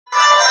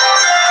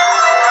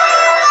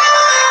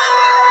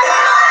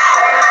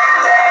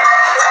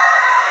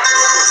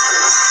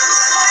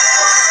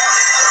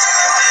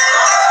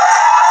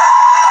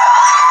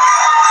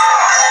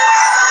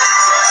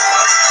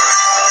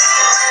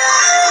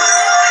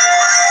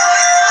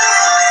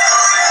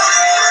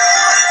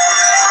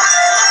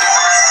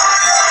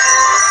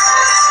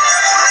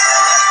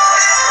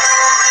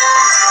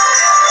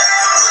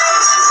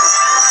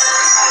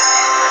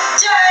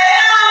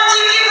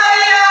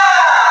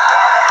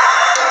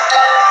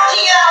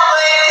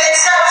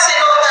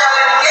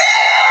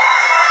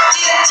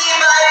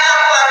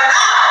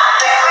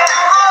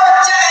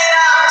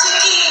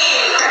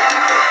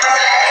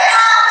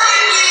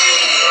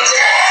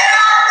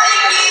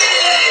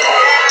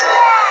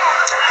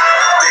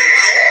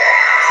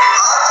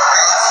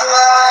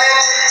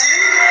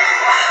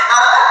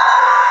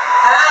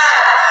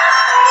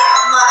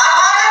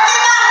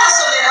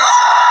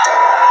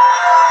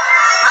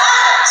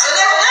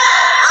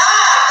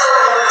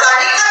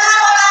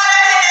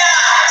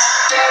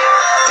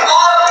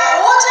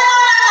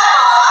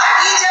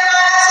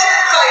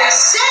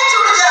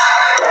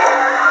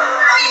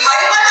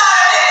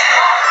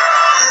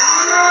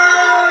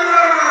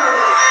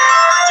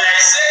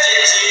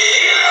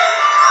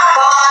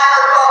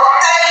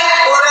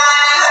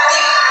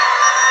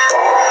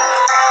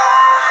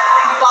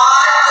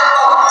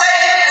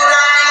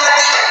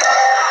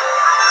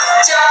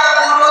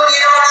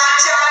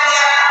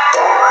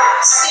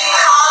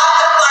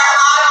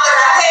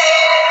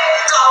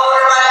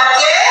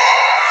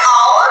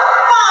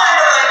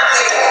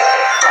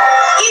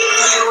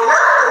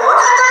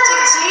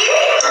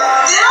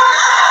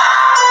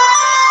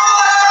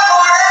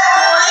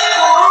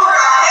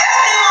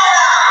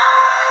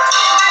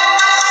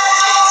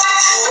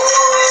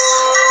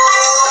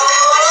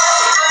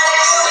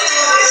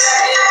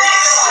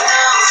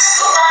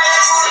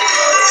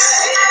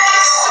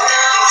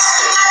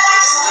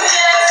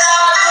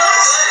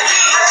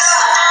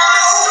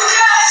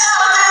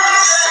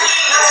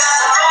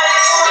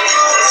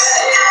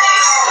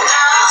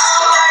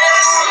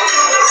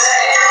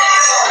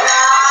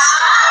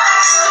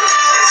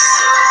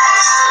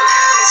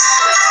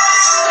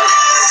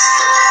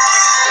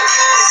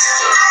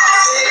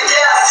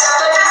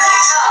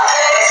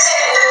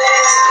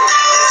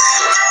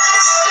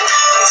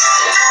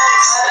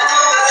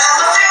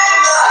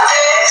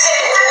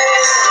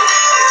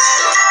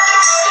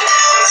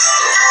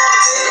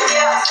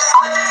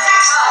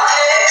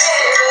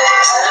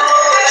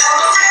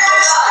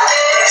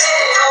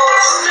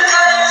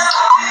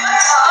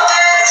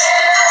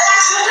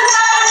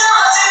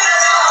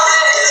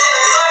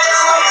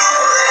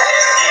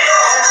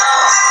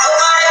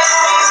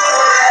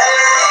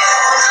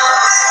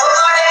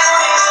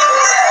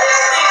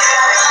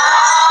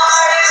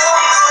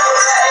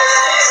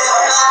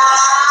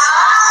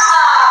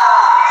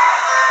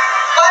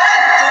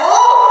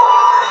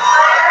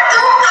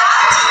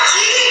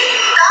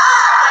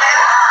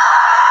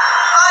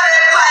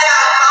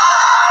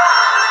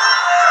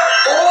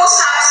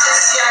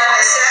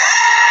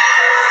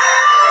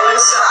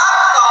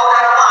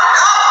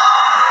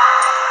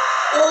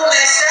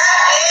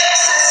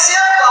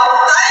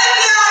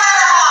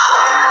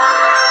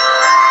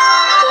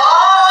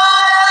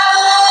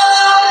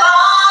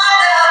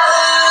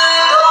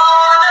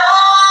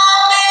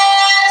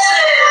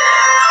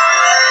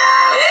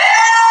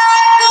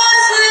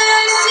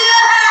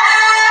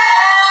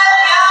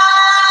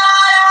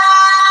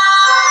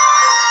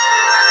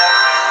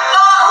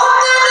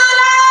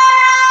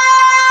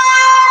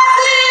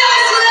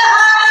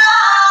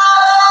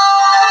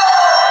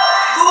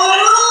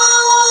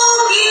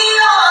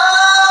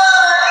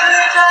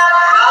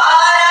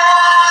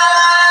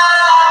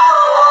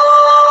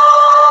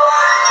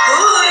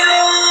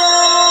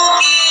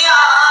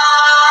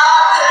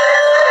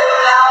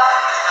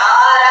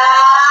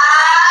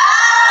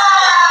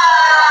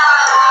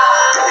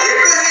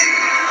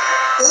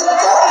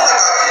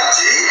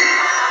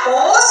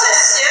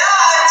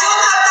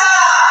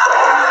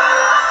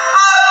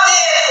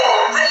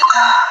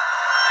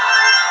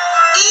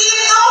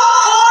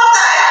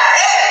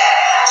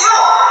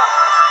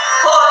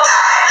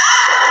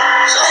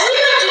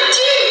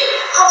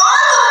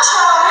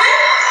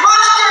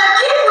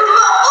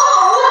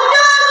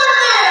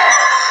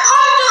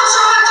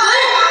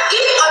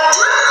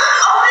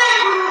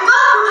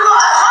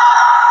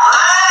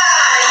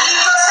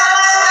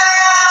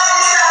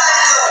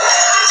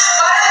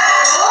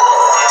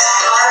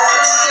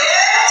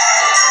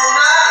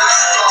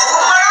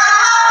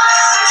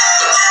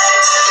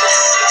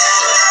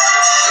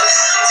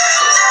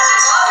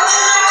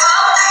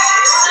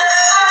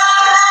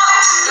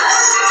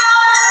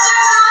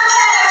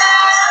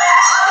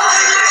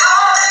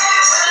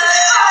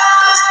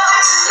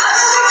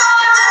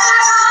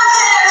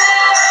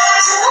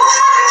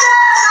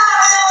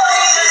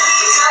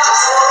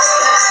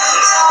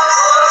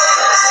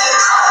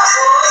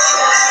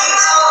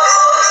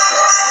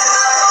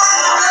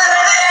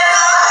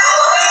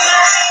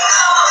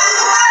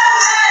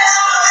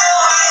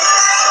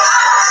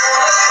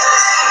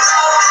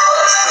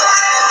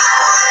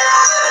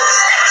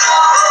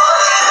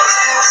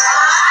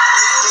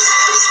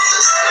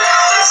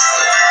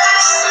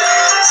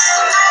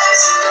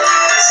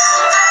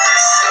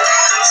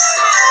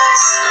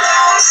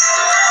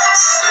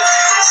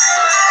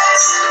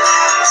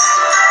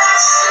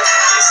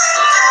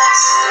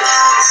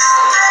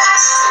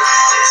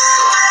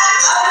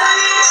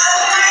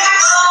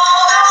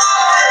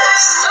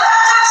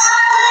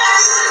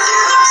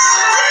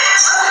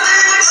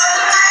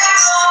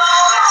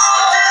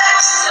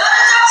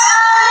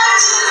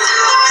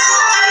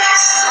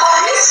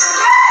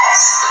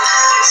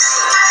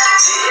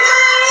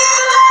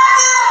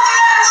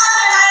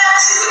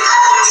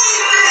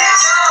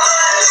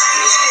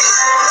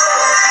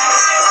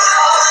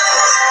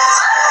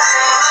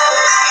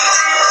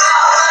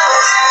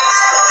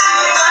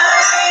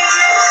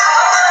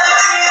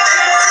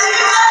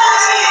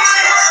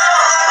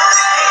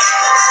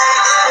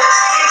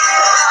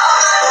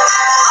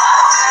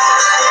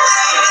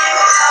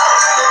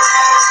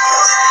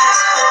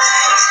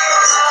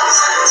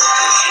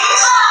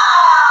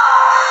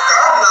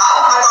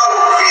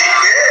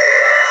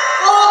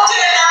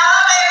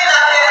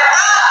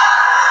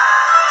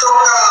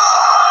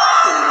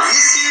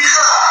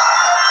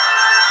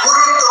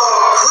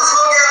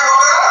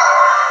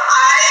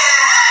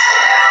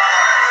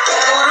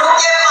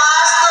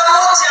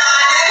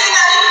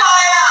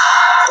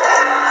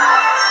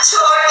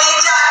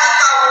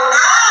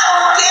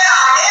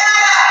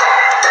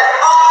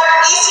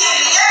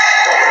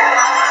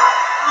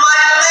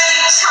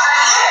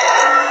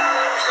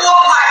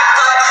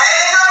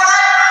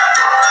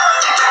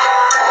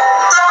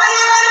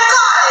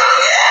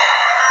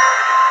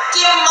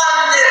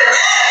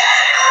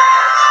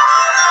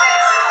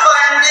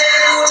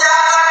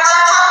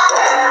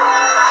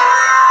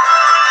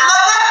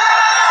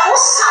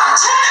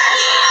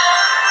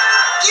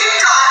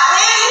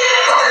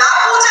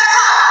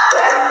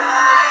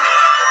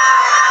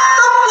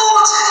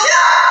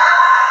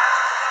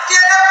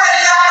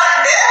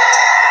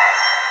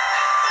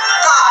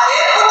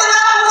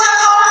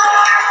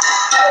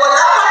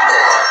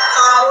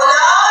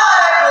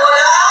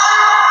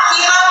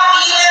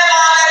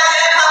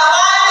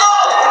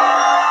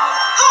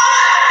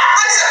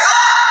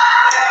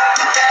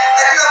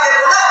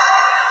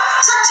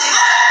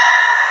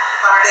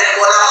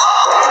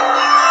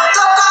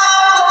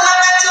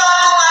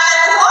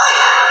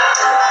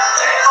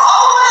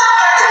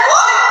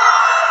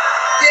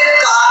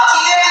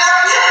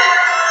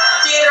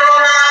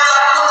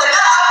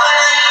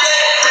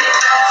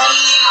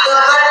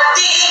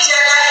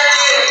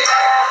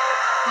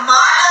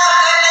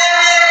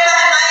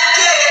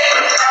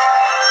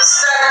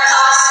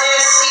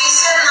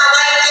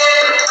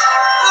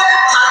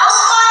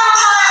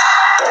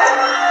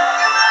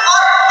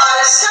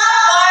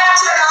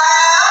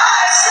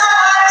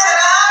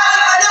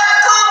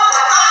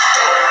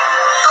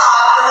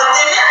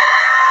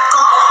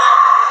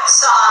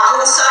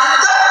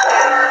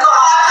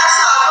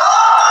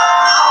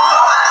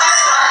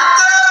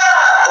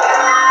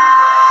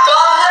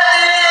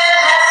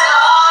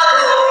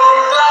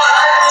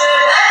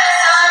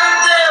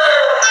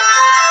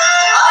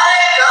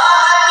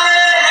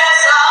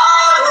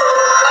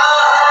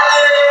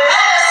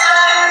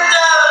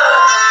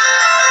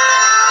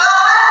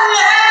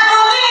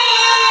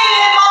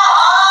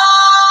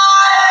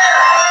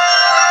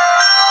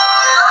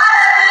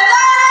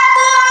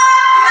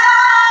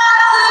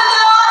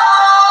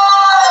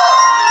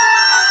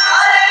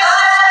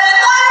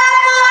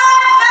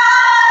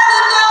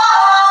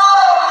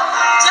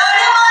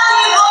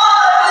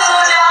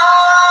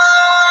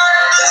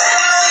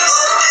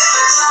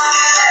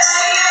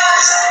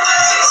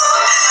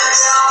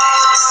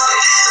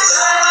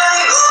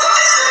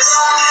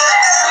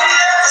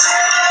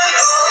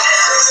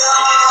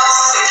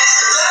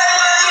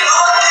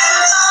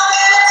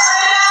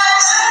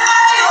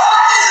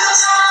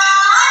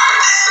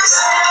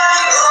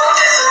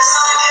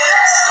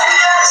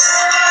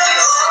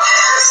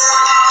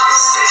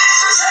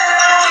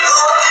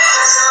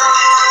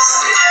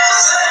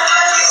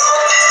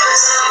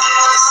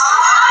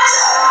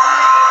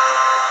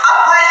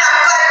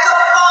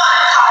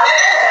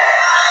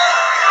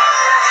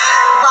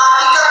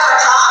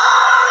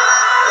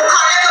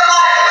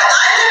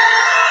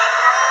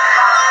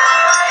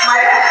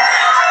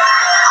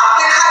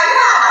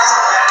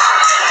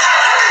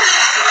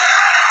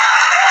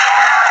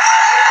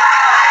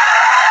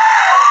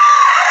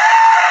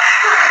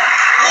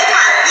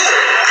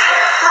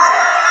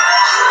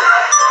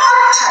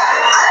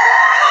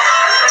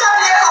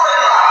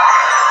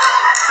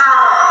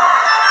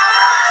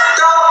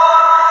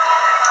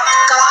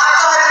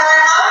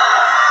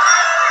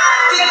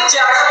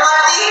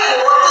जड़मती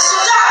होत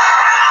सुजान,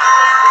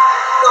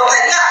 तो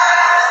भैया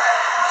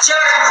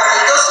जड़मती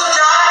तो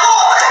सुजान हो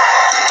गए।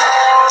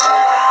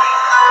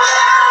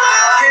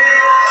 फिर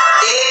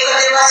एक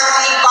दिवस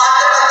की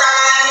बात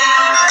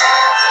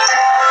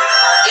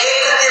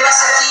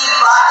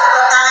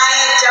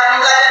बताएं,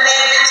 जंगल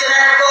में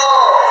विचरण को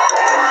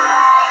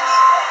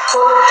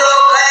खुद तो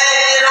गए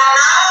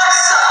गिरोना और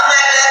सब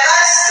में लगा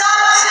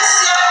सब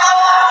शिष्य को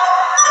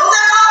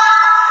उधर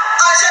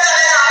ऐसे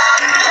चले जाओ,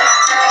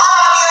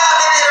 आगे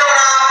आगे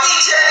गिरोना,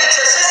 पीछे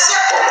पीछे शिष्य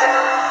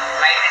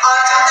और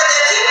चलते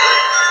देखी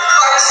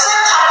कैसे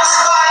धनुष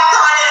बाण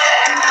ताने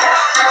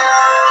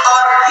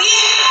और भी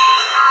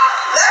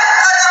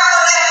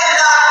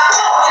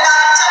मिला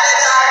चले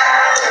जाए।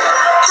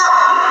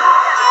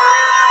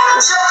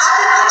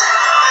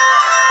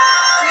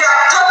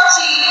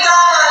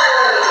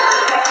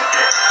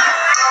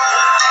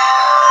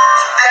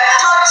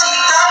 सब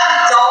चीतल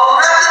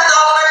दौड़त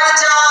दौड़त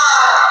जा,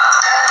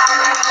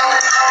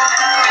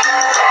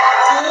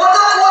 कूद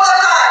कूद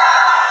कर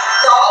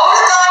दौड़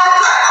दौड़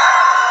कर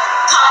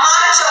थमा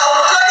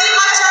चौकड़ी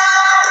मचा।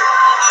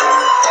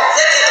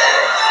 देखिए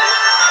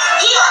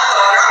किया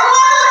दौड़ा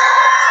हुआ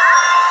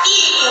ई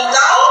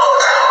कूदा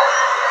कूदा,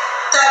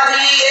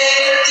 तभी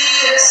एक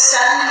तीर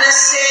सन्न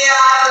से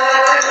आकर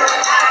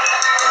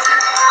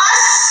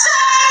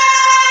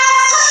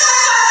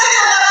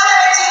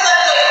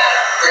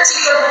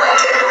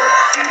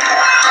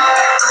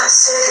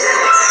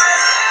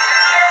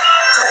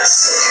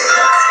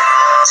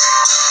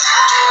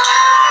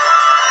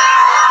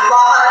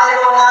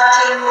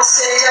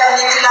से जब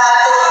निकला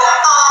तो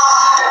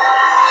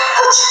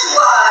कुछ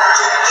हुआ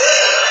अर्जुन के,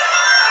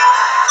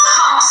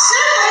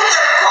 हमसे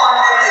बेहतर कौन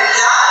है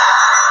भैया,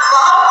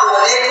 वह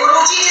बोले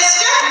गुरुजी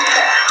जिसके।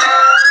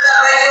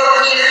 तभी वो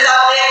भील का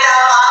बेटा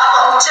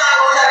पहुंचा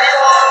उधर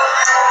को,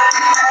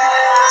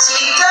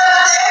 चीकर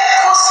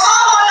देख उसको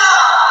बोला,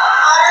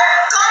 अरे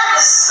कौन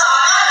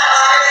सारा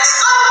लगा है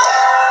इसका।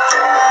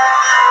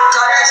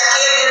 गरज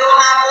के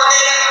गिरोना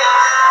बोले,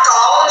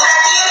 कौन है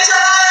तीर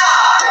चलाया,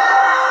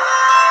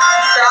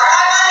 डरा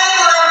नहीं,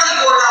 तुरंत ही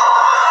बोला,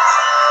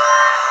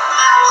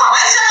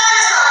 हमें चलाए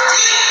साहब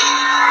जी।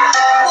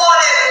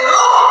 बोले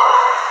गुरु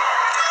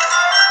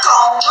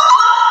कौन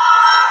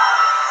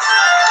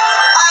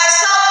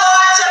ऐसा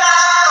बाण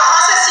चलाना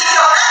कहाँ से सीखे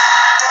हो ना।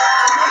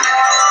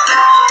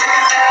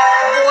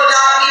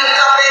 बोला भील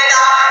का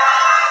बेटा,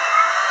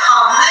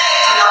 हम हैं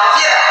एकलव,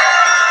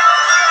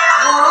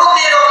 गुरु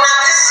गिरोना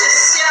के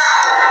शिष्य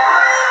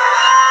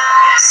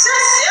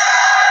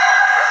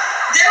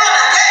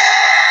गिरोना के।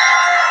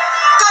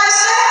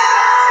 कैसे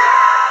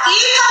ये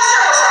कैसे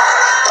हो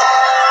सकता,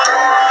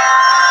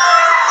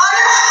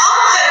 अरे हम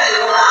है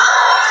गिरोना,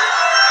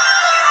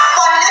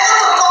 पहले तो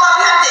तुमको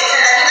अभी हम देखे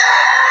नहीं ना,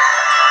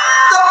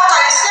 तो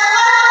कैसे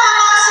बने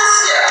हमारा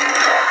शिष्य।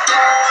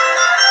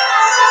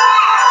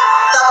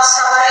 तब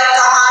सबने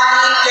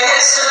कहानी कह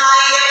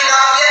सुनाई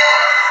एकलव,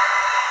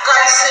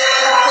 कैसे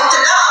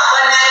पुतला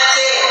बने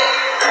के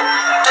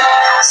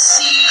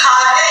सीखा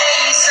है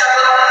ये सब।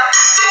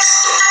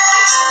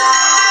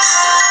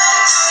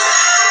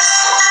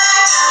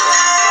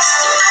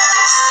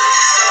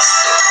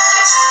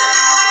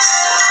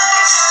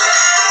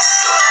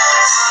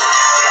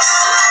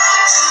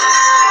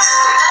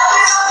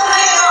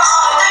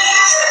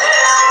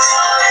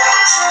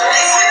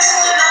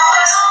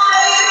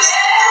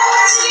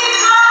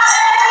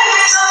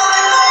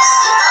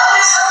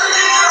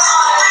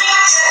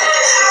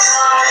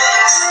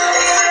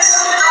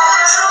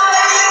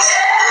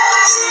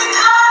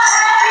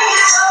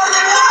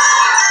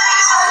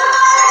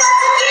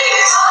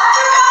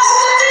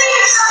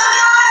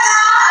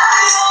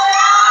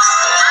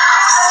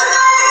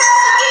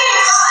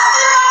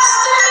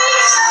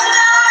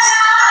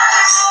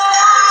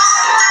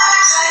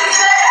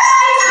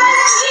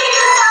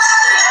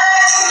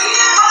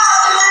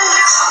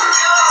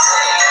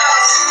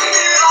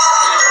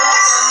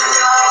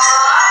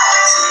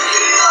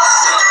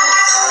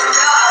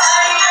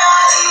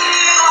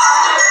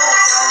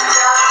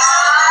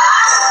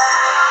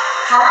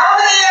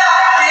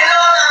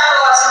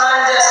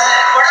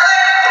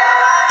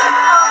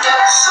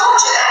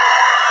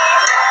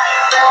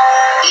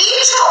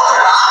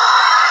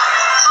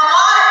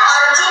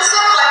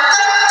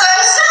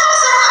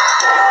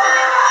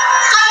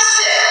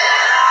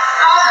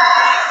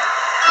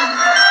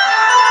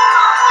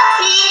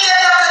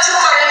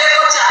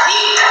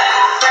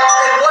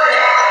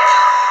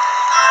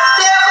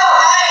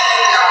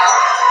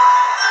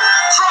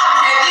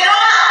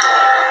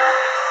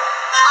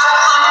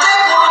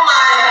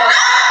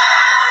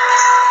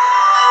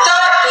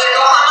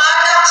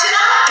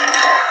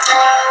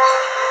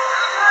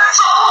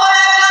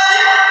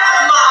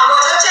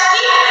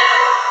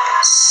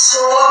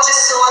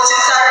 सोच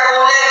कर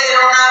बोले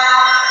गिरोना,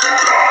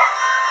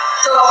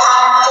 तो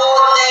हमको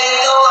दे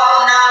दो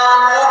अपना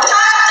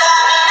अंगूठा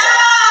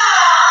जामिना।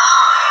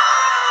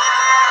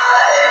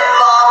 अरे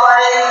बाबा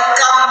रे,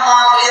 कम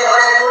मांगे हो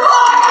रे गुरु,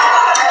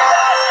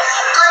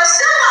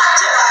 कैसे नाच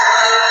रहा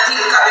है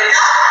भील का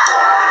बेटा।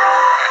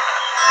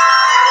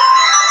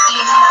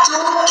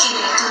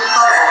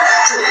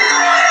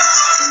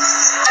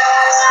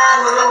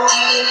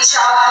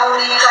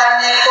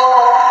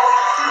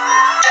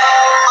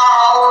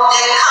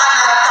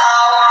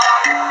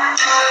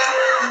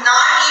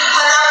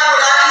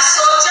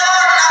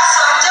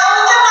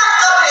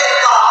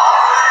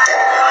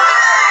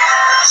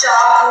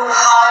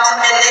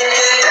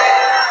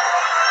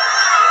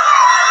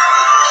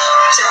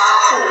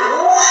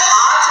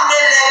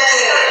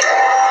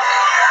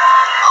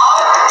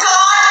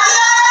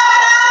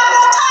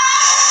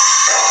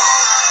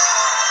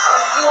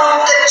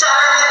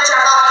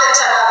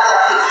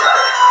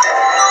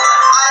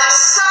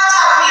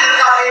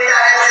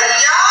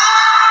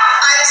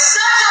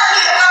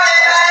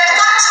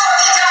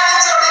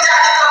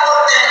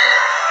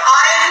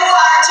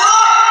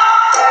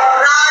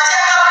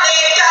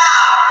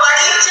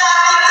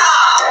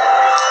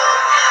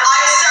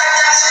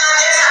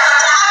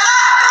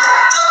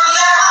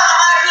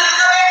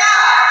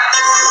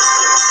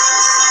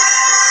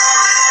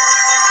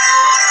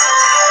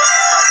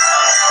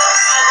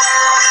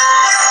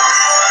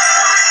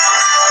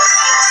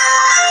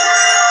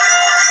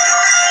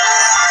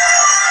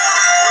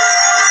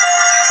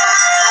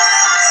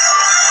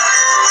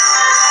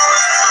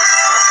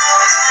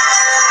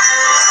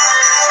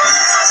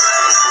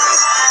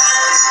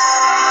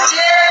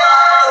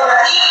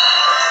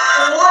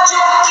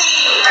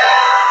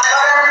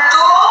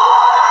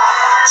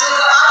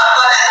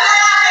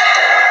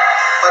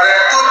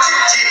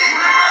 जी,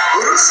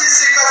 गुरु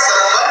शिष्य का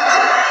संबंध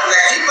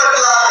नहीं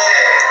बदला है।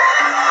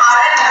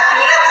 अरे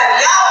नकली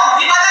भैया वो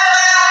भी बदल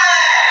गया है,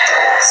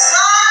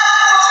 सब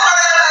कुछ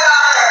बदल गया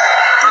है।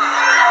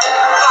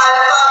 कल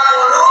का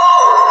गुरु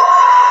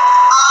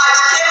आज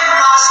के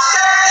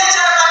मास्टर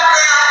टीचर बन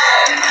गया है।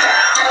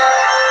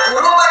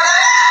 गुरु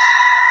बदले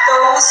तो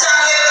उस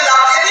समय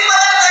एकलव्य भी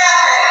बदल गया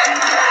है।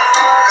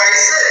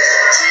 कैसे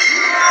जी?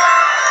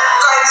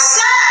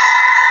 कैसे?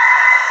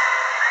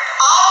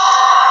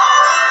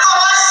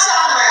 हमारे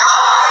सामने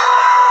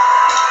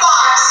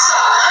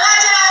पाठशाला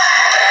नजर आए,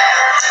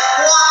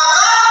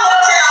 वहाँ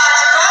होके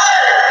आजकल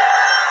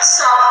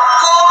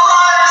सबको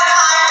हाल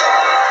दिखाए।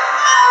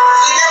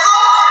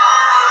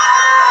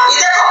 ये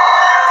देखो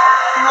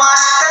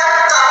मास्टर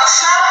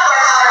कक्षा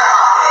पढ़ा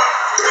रहा है।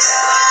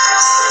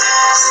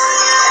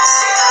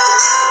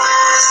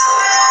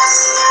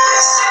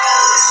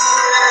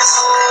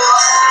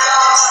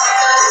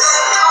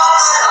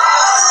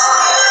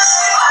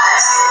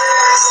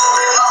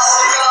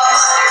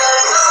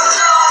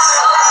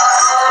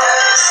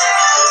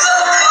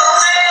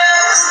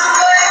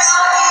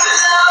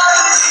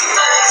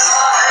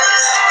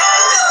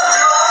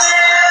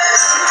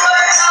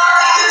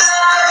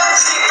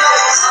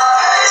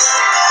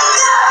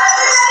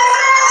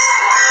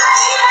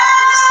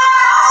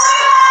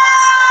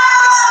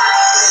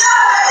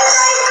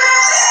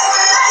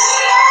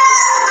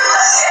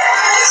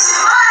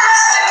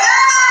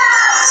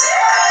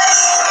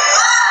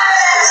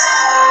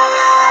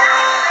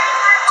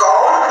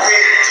 कौन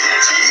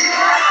भेद जी?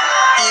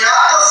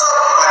 यहाँ तो सब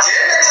मजे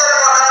में चल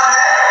रहा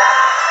है।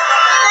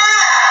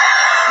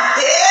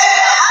 भेद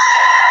है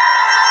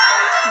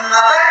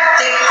मगर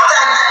दिखता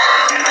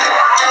नहीं।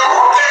 वो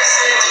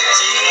कैसे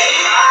जी?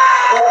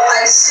 वो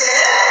ऐसे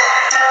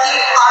कि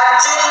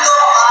अर्जुन तो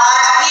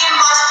आज भी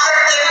मास्टर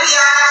के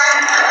प्यारा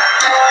है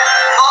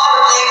और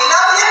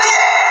एकलव्य के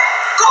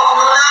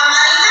कौनो नाम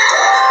नहीं है।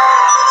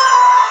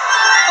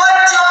 पर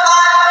जो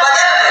बात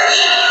बदल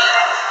गई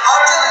और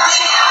जो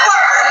दिख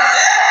पड़ रही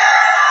है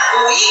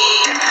वही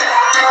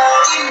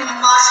कि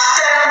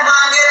मास्टर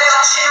मांगे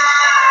दक्षिणा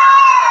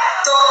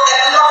तो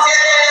एकलव्य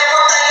देने को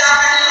तैयार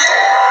नहीं है।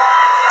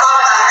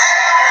 कहता है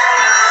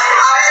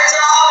अरे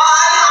जाओ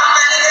भाई, हम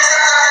नहीं दे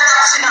सकते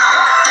दक्षिणा।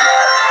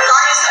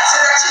 कहीं सबसे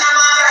दक्षिणा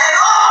मांग रहे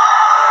हो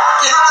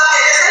कि हम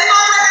अकेले से ही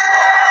मांग रहे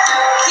हो?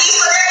 फीस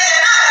तो दे दिए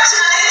ना,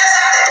 दक्षिणा नहीं दे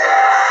सकते।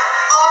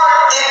 और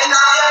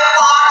एकलव्य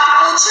पाठ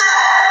पूछे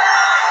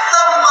तो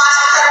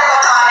मास्टर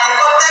बताने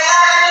को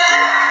तैयार नहीं है।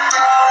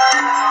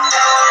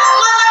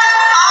 मगर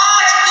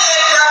आज के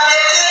एकलव्य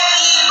के